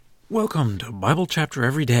Welcome to Bible Chapter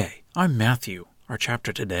Every Day. I'm Matthew. Our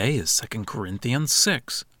chapter today is 2 Corinthians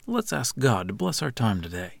 6. Let's ask God to bless our time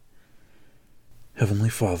today. Heavenly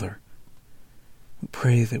Father, we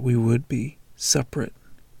pray that we would be separate,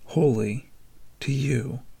 holy to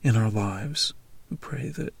you in our lives. We pray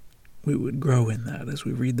that we would grow in that as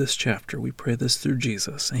we read this chapter. We pray this through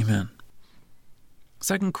Jesus. Amen.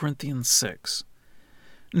 2 Corinthians 6.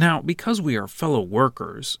 Now, because we are fellow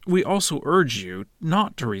workers, we also urge you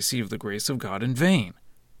not to receive the grace of God in vain.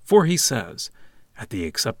 For he says, "At the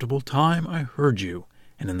acceptable time I heard you,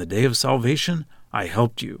 and in the day of salvation I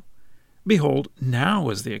helped you." Behold, now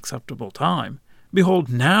is the acceptable time. Behold,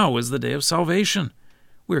 now is the day of salvation.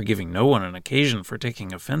 We are giving no one an occasion for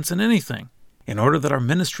taking offense in anything, in order that our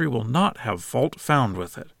ministry will not have fault found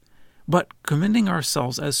with it, but commending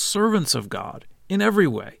ourselves as servants of God in every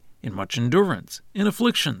way, in much endurance, in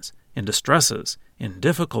afflictions, in distresses, in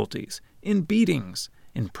difficulties, in beatings,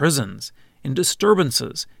 in prisons, in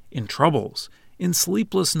disturbances, in troubles, in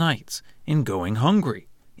sleepless nights, in going hungry,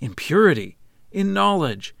 in purity, in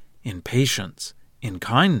knowledge, in patience, in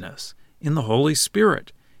kindness, in the Holy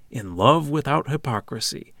Spirit, in love without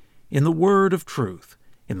hypocrisy, in the word of truth,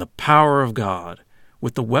 in the power of God,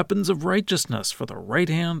 with the weapons of righteousness for the right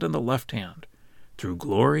hand and the left hand, through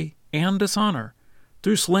glory and dishonor,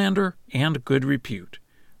 through slander and good repute,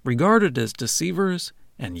 regarded as deceivers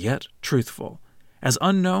and yet truthful, as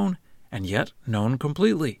unknown and yet known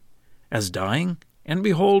completely, as dying, and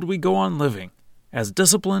behold we go on living, as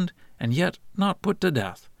disciplined and yet not put to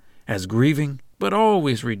death, as grieving but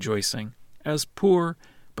always rejoicing, as poor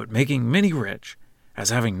but making many rich, as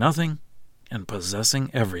having nothing and possessing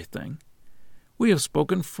everything. We have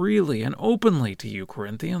spoken freely and openly to you,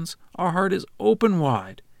 Corinthians. Our heart is open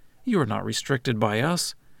wide. You are not restricted by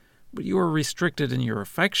us, but you are restricted in your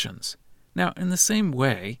affections. Now, in the same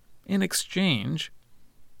way, in exchange,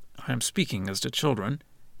 I am speaking as to children,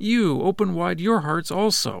 you open wide your hearts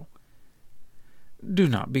also. Do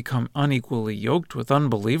not become unequally yoked with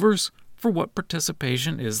unbelievers, for what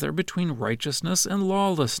participation is there between righteousness and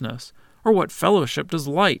lawlessness? Or what fellowship does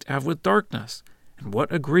light have with darkness? And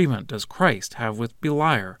what agreement does Christ have with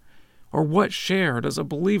Beliar? Or what share does a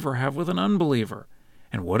believer have with an unbeliever?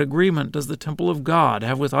 And what agreement does the temple of God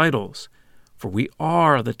have with idols? For we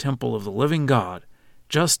are the temple of the living God,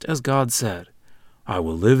 just as God said, "I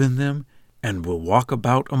will live in them, and will walk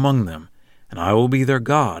about among them, and I will be their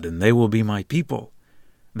God, and they will be my people.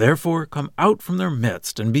 Therefore come out from their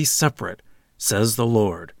midst, and be separate, says the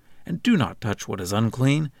Lord, and do not touch what is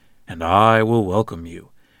unclean, and I will welcome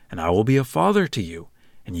you, and I will be a father to you,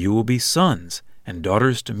 and you will be sons and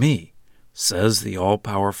daughters to me, says the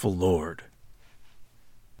all-powerful Lord."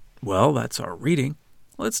 Well, that's our reading.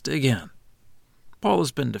 Let's dig in. Paul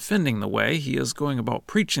has been defending the way he is going about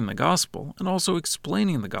preaching the gospel and also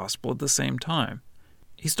explaining the gospel at the same time.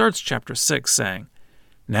 He starts chapter 6 saying,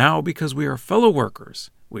 "Now, because we are fellow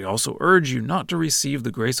workers, we also urge you not to receive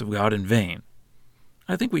the grace of God in vain."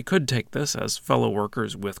 I think we could take this as fellow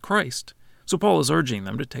workers with Christ. So Paul is urging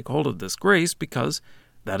them to take hold of this grace because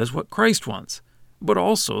that is what Christ wants. But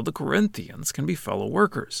also the Corinthians can be fellow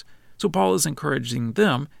workers. So Paul is encouraging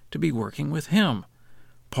them to be working with him.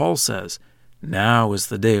 Paul says, now is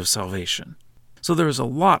the day of salvation. So there is a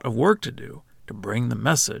lot of work to do to bring the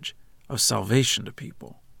message of salvation to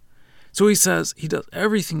people. So he says he does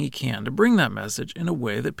everything he can to bring that message in a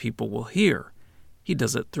way that people will hear. He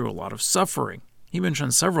does it through a lot of suffering. He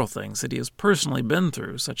mentions several things that he has personally been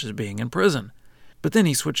through, such as being in prison. But then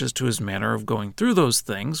he switches to his manner of going through those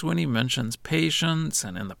things when he mentions patience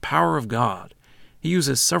and in the power of God. He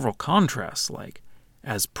uses several contrasts like,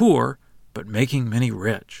 as poor, but making many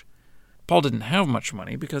rich. Paul didn't have much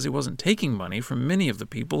money because he wasn't taking money from many of the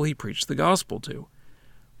people he preached the gospel to.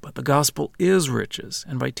 But the gospel is riches,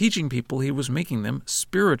 and by teaching people he was making them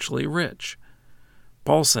spiritually rich.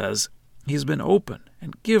 Paul says he's been open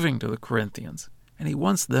and giving to the Corinthians, and he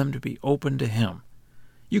wants them to be open to him.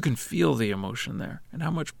 You can feel the emotion there, and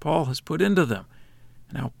how much Paul has put into them,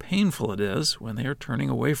 and how painful it is when they are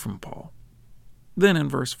turning away from Paul. Then in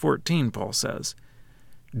verse 14, Paul says,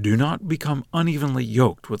 "Do not become unevenly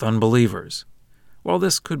yoked with unbelievers." While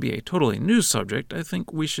this could be a totally new subject, I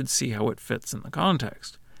think we should see how it fits in the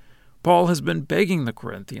context. Paul has been begging the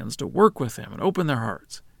Corinthians to work with him and open their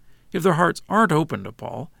hearts. If their hearts aren't open to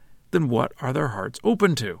Paul, then what are their hearts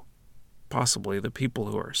open to? Possibly the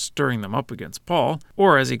people who are stirring them up against Paul,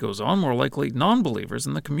 or as he goes on, more likely non-believers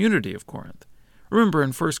in the community of Corinth. Remember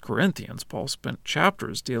in 1 Corinthians, Paul spent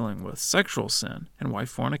chapters dealing with sexual sin and why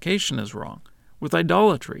fornication is wrong, with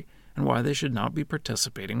idolatry, and why they should not be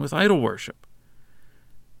participating with idol worship.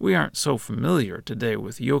 We aren't so familiar today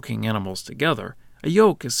with yoking animals together, A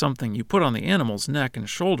yoke is something you put on the animal's neck and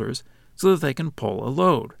shoulders so that they can pull a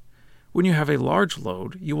load. When you have a large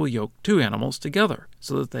load, you will yoke two animals together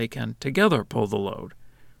so that they can together pull the load.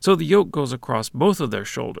 So the yoke goes across both of their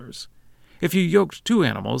shoulders. If you yoked two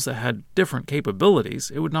animals that had different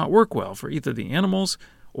capabilities, it would not work well for either the animals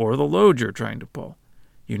or the load you're trying to pull.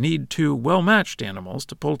 You need two well-matched animals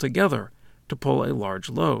to pull together to pull a large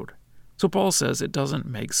load. So Paul says it doesn't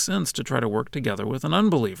make sense to try to work together with an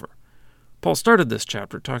unbeliever. Paul started this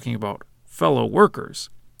chapter talking about fellow workers.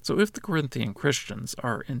 So if the Corinthian Christians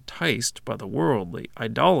are enticed by the worldly,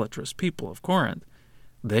 idolatrous people of Corinth,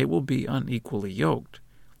 they will be unequally yoked.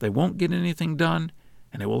 They won't get anything done,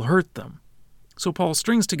 and it will hurt them. So Paul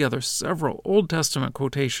strings together several Old Testament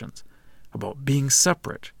quotations about being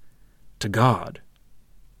separate to God.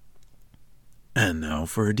 And now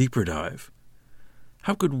for a deeper dive.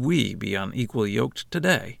 How could we be unequally yoked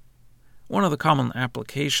today? One of the common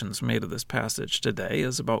applications made of this passage today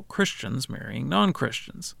is about Christians marrying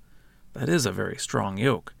non-Christians. That is a very strong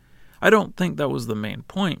yoke. I don't think that was the main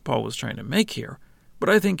point Paul was trying to make here, but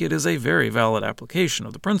I think it is a very valid application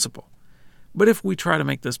of the principle. But if we try to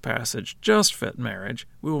make this passage just fit marriage,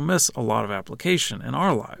 we will miss a lot of application in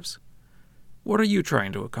our lives. What are you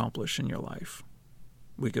trying to accomplish in your life?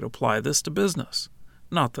 We could apply this to business.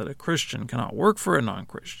 Not that a Christian cannot work for a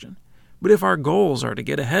non-Christian, but if our goals are to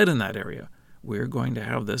get ahead in that area, we're going to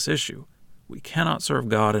have this issue. We cannot serve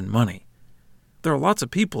God and money. There are lots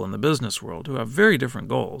of people in the business world who have very different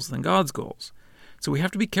goals than God's goals, so we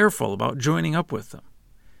have to be careful about joining up with them.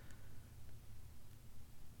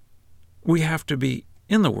 We have to be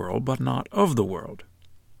in the world, but not of the world.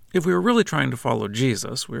 If we are really trying to follow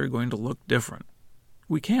Jesus, we are going to look different.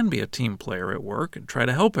 We can be a team player at work and try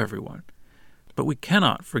to help everyone, but we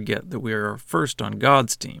cannot forget that we are first on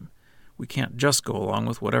God's team. We can't just go along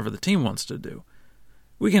with whatever the team wants to do.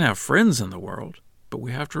 We can have friends in the world, but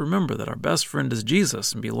we have to remember that our best friend is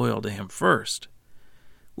Jesus and be loyal to Him first.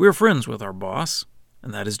 We are friends with our boss,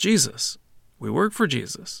 and that is Jesus. We work for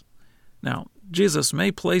Jesus. Now, Jesus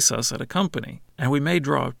may place us at a company, and we may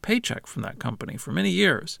draw a paycheck from that company for many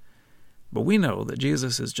years, but we know that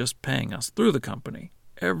Jesus is just paying us through the company.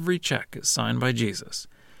 Every check is signed by Jesus.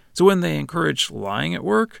 So when they encourage lying at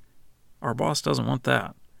work, our boss doesn't want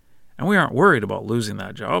that. And we aren't worried about losing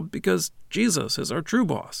that job because Jesus is our true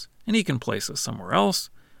boss, and He can place us somewhere else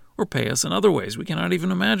or pay us in other ways we cannot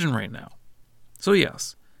even imagine right now. So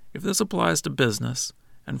yes, if this applies to business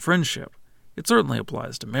and friendship, it certainly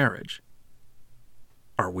applies to marriage.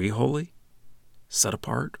 Are we holy? Set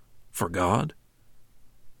apart for God?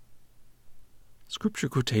 Scripture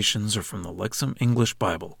quotations are from the Lexham English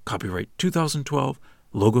Bible, copyright 2012,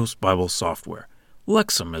 Logos Bible Software.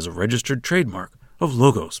 Lexham is a registered trademark of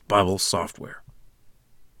Logos Bible Software.